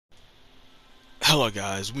Hello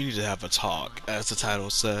guys, we need to have a talk. As the title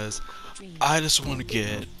says, I just want to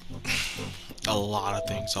get a lot of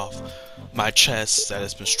things off my chest that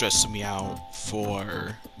has been stressing me out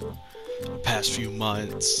for the past few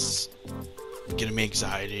months, giving me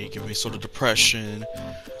anxiety, giving me sort of depression,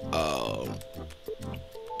 um,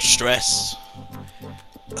 stress.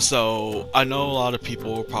 So I know a lot of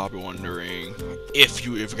people are probably wondering, if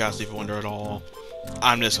you guys even wonder at all,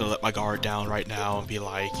 I'm just gonna let my guard down right now and be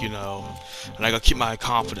like, and I gotta keep my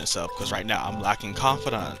confidence up because right now I'm lacking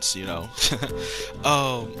confidence.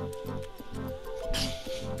 um,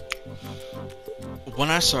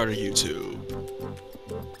 when I started YouTube,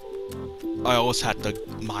 I always had the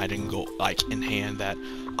mind and goal like in hand that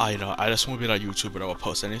I just want to be a YouTuber that will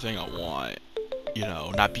post anything I want.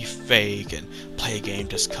 Not be fake and play a game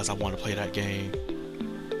just because I want to play that game.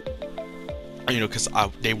 Because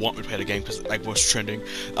they want me to play the game because like what's trending.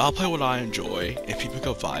 I'll play what I enjoy, and people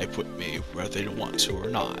can vibe with me whether they want to or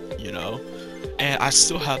not. And I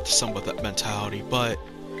still have some of that mentality, but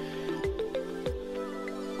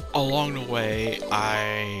along the way,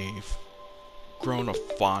 I've grown a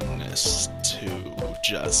fondness to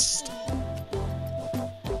just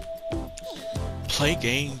play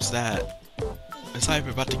games that it's not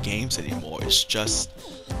even about the games anymore. It's just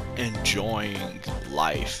enjoying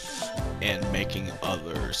life and making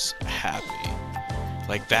others happy.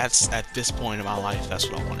 Like that's at this point in my life, that's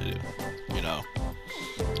what I want to do.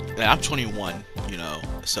 And I'm 21,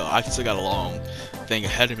 so I still got a long thing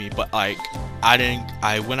ahead of me. But like, I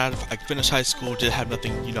finished high school, didn't have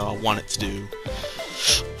nothing, I wanted to do.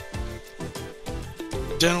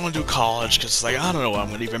 Didn't want to do college because like I don't know what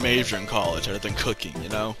I'm gonna even major in college other than cooking.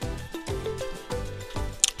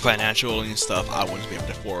 Financially and stuff, I wouldn't be able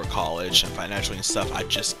to afford college, and financially and stuff, I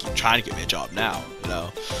just keep trying to get me a job now,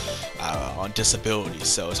 on disability,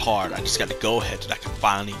 so it's hard. I just got to go ahead and I can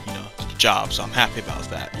finally, get a job, so I'm happy about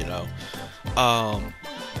that,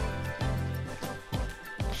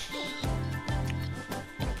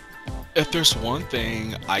 If there's one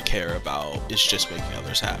thing I care about, it's just making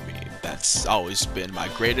others happy. That's always been my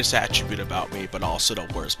greatest attribute about me, but also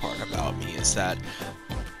the worst part about me is that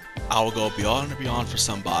I will go beyond and beyond for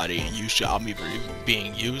somebody, and usually I'm either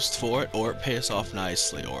being used for it, or it pays off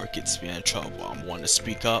nicely, or it gets me in trouble. I'm one to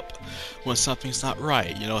speak up when something's not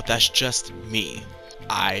right. That's just me.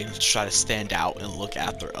 I try to stand out and look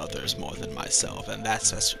after others more than myself, and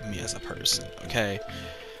that's just me as a person, okay?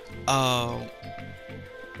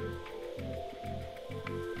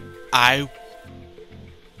 I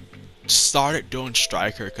started doing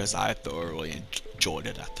Striker because I thoroughly enjoyed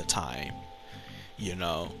it at the time.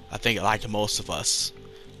 I think like most of us,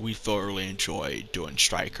 we thoroughly enjoyed doing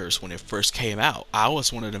Strikers when it first came out. I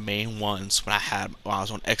was one of the main ones when I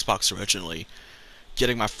was on Xbox originally,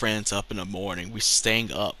 getting my friends up in the morning. We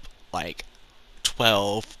staying up like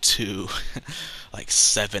 12 to like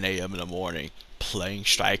 7 a.m. in the morning playing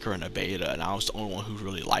Striker in a beta, and I was the only one who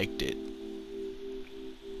really liked it.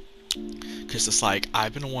 Cause it's like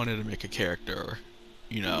I've been wanting to make a character,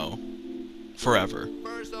 forever.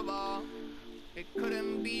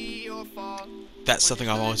 That's something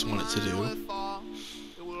I've always wanted to do,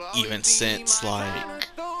 even since like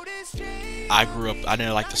I grew up. I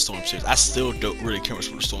didn't like the Storm series. I still don't really care much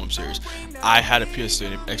for the Storm series. I had a PS3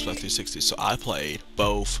 and Xbox 360, so I played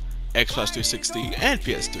both Xbox 360 and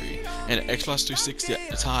PS3. And Xbox 360 at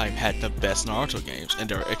the time had the best Naruto games, and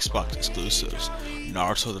they were Xbox exclusives.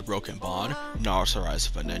 Naruto the Broken Bond, Naruto Rise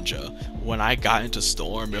of a Ninja. When I got into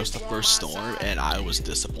Storm, it was the first Storm, and I was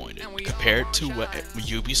disappointed. Compared to what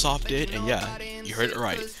Ubisoft did, and yeah, you heard it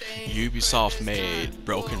right, Ubisoft made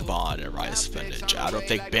Broken Bond and Rise of a Ninja. I don't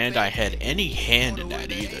think Bandai had any hand in that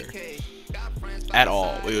either. At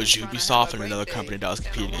all. It was Ubisoft and another company that was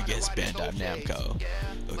competing against Bandai Namco.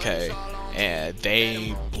 Okay? And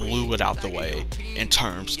they blew it out the way in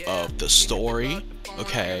terms of the story,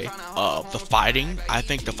 okay, the fighting. I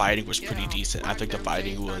think the fighting was pretty decent. I think the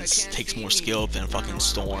fighting takes more skill than fucking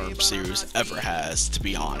Storm series ever has, to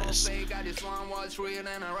be honest.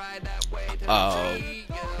 I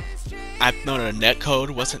know the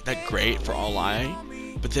netcode wasn't that great for online,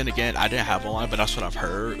 but then again, I didn't have online, but that's what I've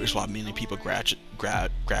heard, is why many people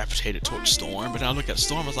gravitated towards Storm. But then I look at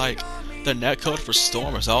Storm, I was like, the netcode for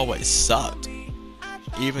Storm has always sucked.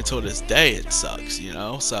 Even till this day, it sucks,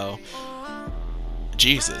 So,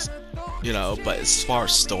 Jesus, But as far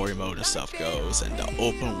as story mode and stuff goes, and the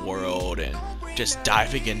open world, and just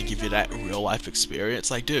diving in to give you that real life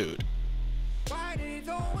experience, like, dude,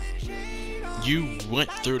 you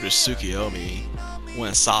went through the Tsukiyomi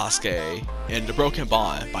when Sasuke in The Broken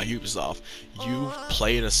Bond by Ubisoft, you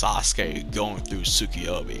played a Sasuke going through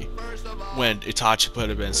Tsukiyomi when Itachi could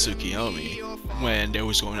have been Tsukiyomi when they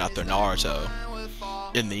was going after Naruto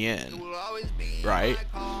in the end, right?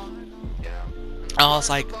 I was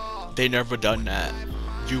like, they never done that.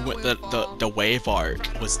 You went the wave arc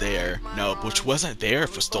was there, no, which wasn't there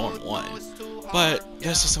for Storm 1. But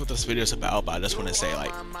that's just what this video is about, but I just want to say,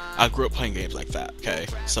 like, I grew up playing games like that, okay?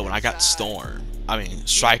 So when I got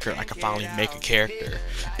Striker, I could finally make a character.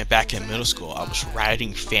 And back in middle school, I was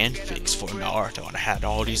writing fanfics for Naruto, and I had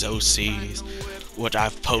all these OCs, which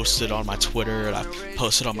I've posted on my Twitter, and I've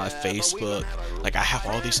posted on my Facebook. Like, I have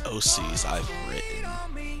all these OCs I've written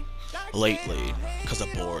lately because of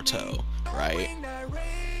Boruto, right?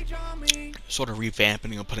 Sort of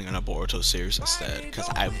revamping and putting in a Boruto series instead, because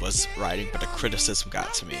I was writing, but the criticism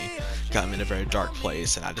got to me, got me in a very dark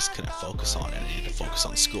place, and I just couldn't focus on it. I needed to focus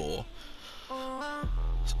on school.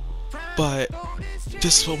 But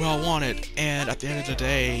this is what we all wanted, and at the end of the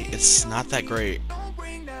day, it's not that great.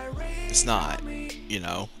 It's not, you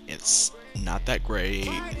know, it's not that great.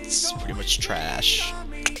 It's pretty much trash.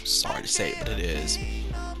 Sorry to say it, but it is.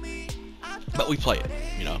 But we play it,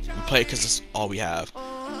 you know, we play it because it's all we have.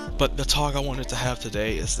 But the talk I wanted to have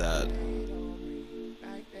today is that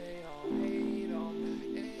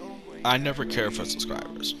I never care for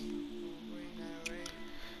subscribers.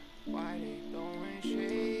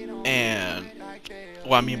 And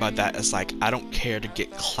what I mean by that is, like, I don't care to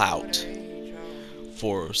get clout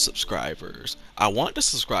for subscribers. I want the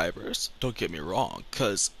subscribers, don't get me wrong,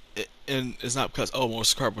 and it's not because, oh, more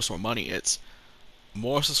subscribers, more money. It's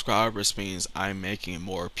more subscribers means I'm making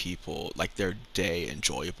more people, like, their day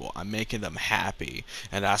enjoyable. I'm making them happy.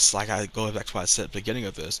 And that's, like, I go back to what I said at the beginning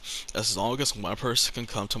of this. As long as one person can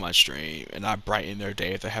come to my stream and I brighten their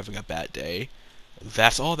day if they're having a bad day,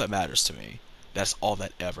 that's all that matters to me. That's all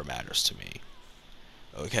that ever matters to me.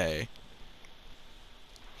 Okay?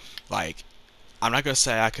 Like, I'm not gonna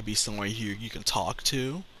say I could be someone you can talk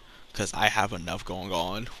to, because I have enough going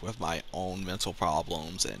on with my own mental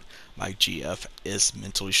problems, and my GF is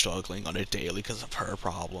mentally struggling on a daily because of her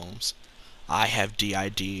problems. I have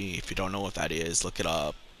DID. If you don't know what that is, look it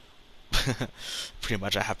up. Pretty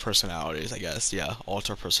much I have personalities, I guess. Yeah,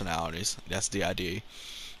 alter personalities. That's DID.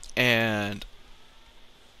 And,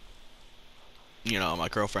 you know, my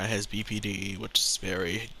girlfriend has BPD, which is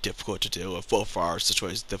very difficult to deal with. Both of our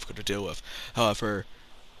situations difficult to deal with. However,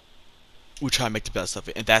 we try to make the best of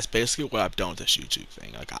it, and that's basically what I've done with this YouTube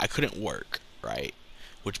thing. Like, I couldn't work, right?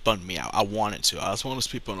 Which bummed me out. I wanted to. I was one of those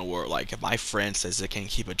people in the world, like, if my friend says they can't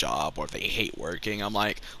keep a job or they hate working, I'm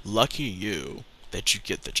like, lucky you that you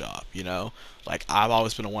get the job, you know? Like, I've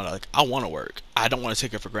always been the one, like, I want to work. I don't want to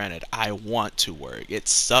take it for granted. I want to work. It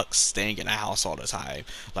sucks staying in the house all the time.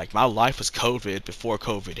 Like, my life was COVID before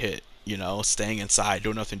COVID hit, you know? Staying inside,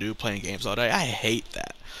 doing nothing to do, playing games all day. I hate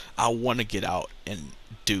that. I want to get out and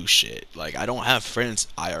do shit. Like, I don't have friends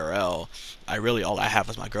IRL. All I have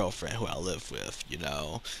is my girlfriend who I live with, you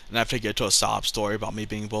know. And I have to get to a sob story about me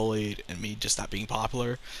being bullied and me just not being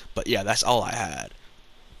popular. But yeah, that's all I had.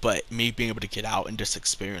 But me being able to get out and just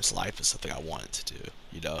experience life is something I wanted to do.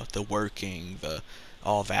 You know, the working,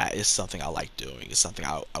 all that is something I like doing. It's something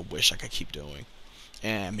I wish I could keep doing.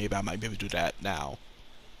 And maybe I might be able to do that now.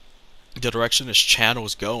 The direction this channel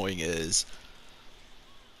is going is,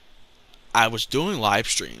 I was doing live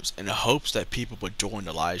streams in the hopes that people would join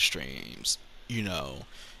the live streams, you know,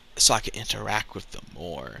 so I could interact with them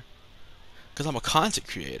more. Because I'm a content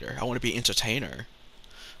creator. I want to be an entertainer.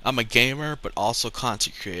 I'm a gamer, but also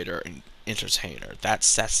content creator and entertainer.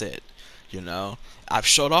 That's it, you know. I've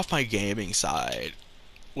showed off my gaming side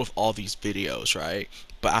with all these videos, right?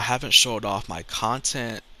 But I haven't showed off my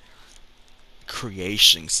content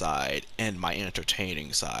creation side and my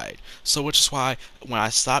entertaining side. So which is why when I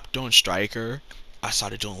stopped doing Striker, I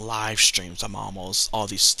started doing live streams. I'm almost all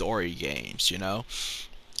these story games, you know?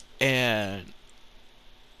 And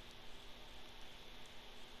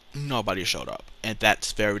nobody showed up. And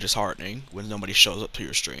that's very disheartening when nobody shows up to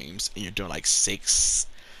your streams and you're doing like 5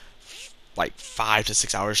 to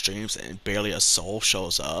 6 hour streams and barely a soul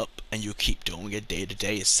shows up and you keep doing it day to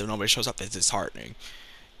day and still nobody shows up. That's disheartening.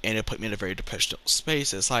 And it put me in a very depressed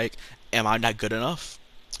space. It's like, am I not good enough?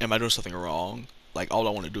 Am I doing something wrong? Like, all I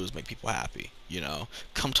want to do is make people happy, you know?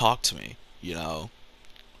 Come talk to me, you know?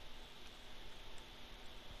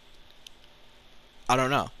 I don't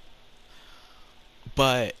know.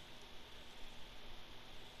 But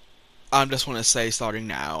I just want to say, starting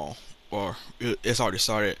now, or it's already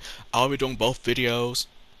started, I'll be doing both videos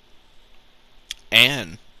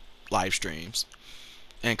and live streams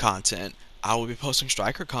and content. I will be posting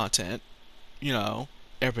Striker content you know,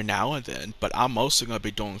 every now and then, but I'm mostly going to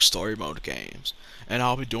be doing story mode games. And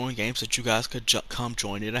I'll be doing games that you guys could come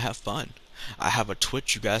join in and have fun. I have a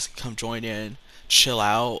Twitch you guys can come join in, chill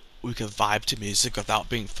out, we can vibe to music without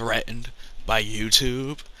being threatened by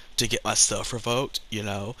YouTube to get my stuff revoked, you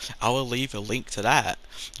know. I will leave a link to that.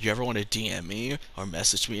 If you ever want to DM me or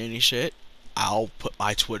message me any shit, I'll put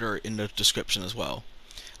my Twitter in the description as well.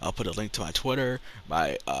 I'll put a link to my Twitter,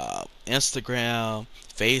 my Instagram,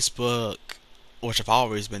 Facebook, which I've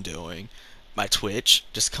always been doing, my Twitch.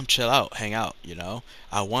 Just come chill out, hang out, you know?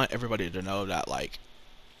 I want everybody to know that, like,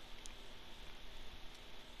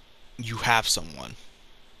 you have someone.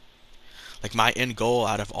 Like, my end goal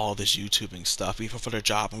out of all this YouTubing stuff, even for the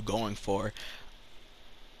job I'm going for,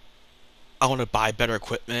 I want to buy better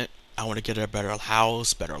equipment. I want to get a better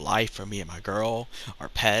house, better life for me and my girl, our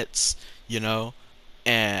pets, you know?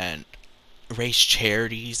 And raise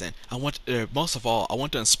charities, and I want most of all, I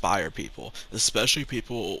want to inspire people, especially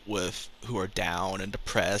people with who are down and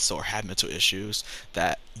depressed or have mental issues,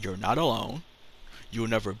 that you're not alone, you will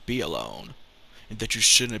never be alone, and that you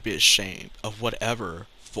shouldn't be ashamed of whatever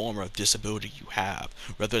form of disability you have,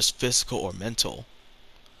 whether it's physical or mental.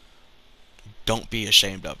 Don't be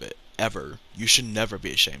ashamed of it, ever. You should never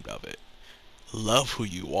be ashamed of it. Love who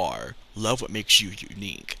you are. Love what makes you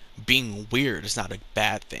unique. Being weird is not a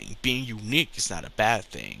bad thing. Being unique is not a bad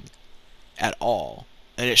thing at all.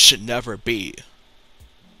 And it should never be.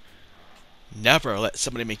 Never let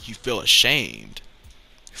somebody make you feel ashamed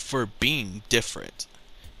for being different.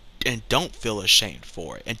 And don't feel ashamed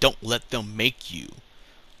for it. And don't let them make you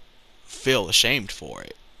feel ashamed for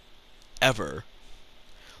it. Ever.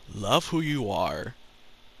 Love who you are.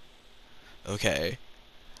 Okay?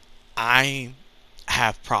 I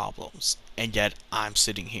have problems, and yet I'm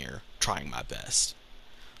sitting here trying my best.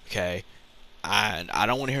 Okay? And I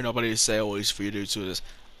don't want to hear nobody say, oh, it's for you to do this.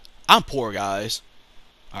 I'm poor, guys.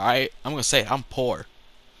 Alright? I'm going to say it. I'm poor.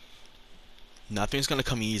 Nothing's going to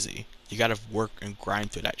come easy. You got to work and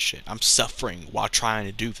grind through that shit. I'm suffering while trying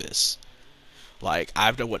to do this. Like,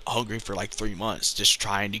 I've been hungry for like 3 months just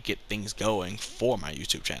trying to get things going for my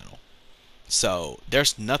YouTube channel. So,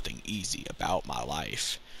 there's nothing easy about my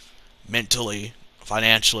life. Mentally,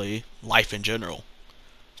 financially, life in general.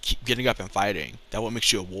 Keep getting up and fighting. That what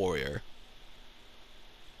makes you a warrior.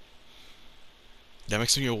 That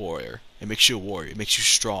makes you a warrior. It makes you a warrior. It makes you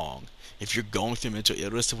strong. If you're going through mental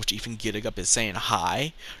illness, which even getting up and saying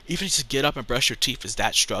hi, even just get up and brush your teeth is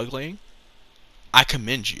that struggling, I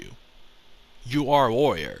commend you. You are a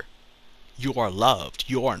warrior. You are loved.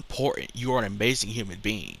 You are important. You are an amazing human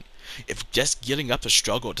being. If just getting up to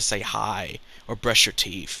struggle to say hi or brush your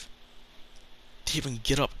teeth, to even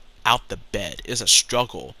get up out the bed is a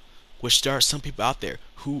struggle, which there are some people out there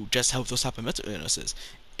who just have those type of mental illnesses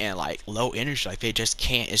and like low energy, like they just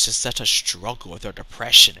can't. It's just such a struggle with their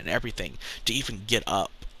depression and everything to even get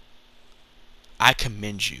up. I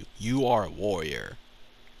commend you. You are a warrior.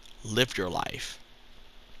 Live your life.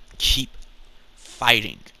 Keep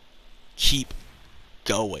fighting. Keep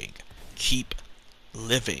going. Keep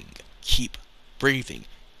living. Keep breathing.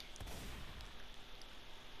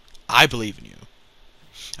 I believe in you.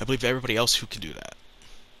 I believe everybody else who can do that.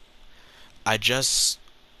 I just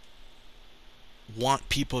want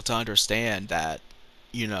people to understand that,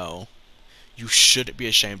 you know, you shouldn't be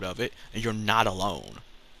ashamed of it, and you're not alone.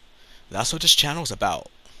 That's what this channel is about.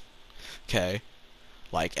 Okay?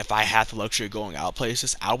 Like, if I had the luxury of going out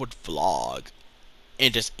places, I would vlog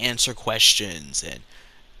and just answer questions and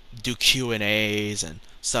do Q&As and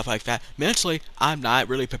stuff like that. Mentally, I'm not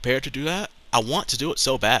really prepared to do that. I want to do it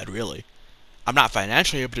so bad, really. I'm not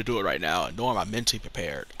financially able to do it right now, nor am I mentally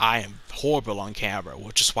prepared. I am horrible on camera,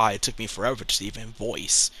 which is why it took me forever to even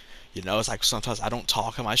voice. You know, it's like sometimes I don't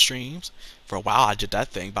talk on my streams. For a while I did that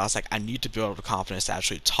thing, but I was like, I need to build the confidence to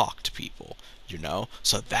actually talk to people, you know?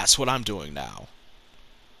 So that's what I'm doing now.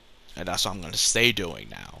 And that's what I'm going to stay doing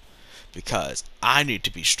now. Because I need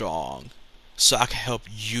to be strong so I can help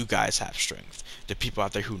you guys have strength. The people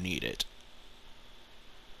out there who need it.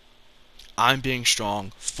 I'm being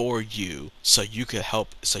strong for you so you can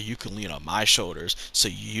help, so you can lean on my shoulders so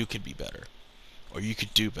you can be better. Or you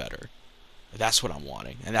could do better. That's what I'm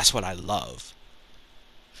wanting. And that's what I love.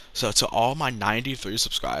 So to all my 93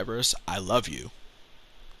 subscribers, I love you.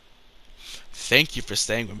 Thank you for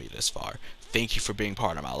staying with me this far. Thank you for being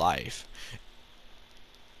part of my life.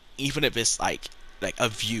 Even if it's like a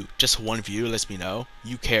view, just one view lets me know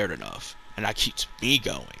you cared enough. And that keeps me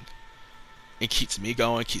going. It keeps me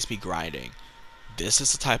going, keeps me grinding. This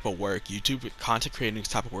is the type of work, YouTube content creating is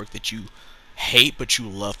the type of work that you hate, but you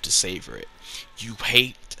love to savor it. You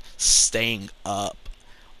hate staying up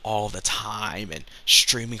all the time and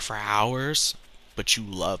streaming for hours, but you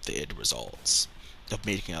love the end results of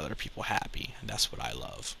making other people happy. And that's what I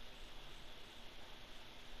love.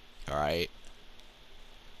 Alright?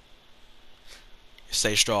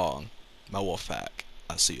 Stay strong, my wolf pack.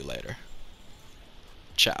 I'll see you later.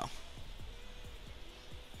 Ciao.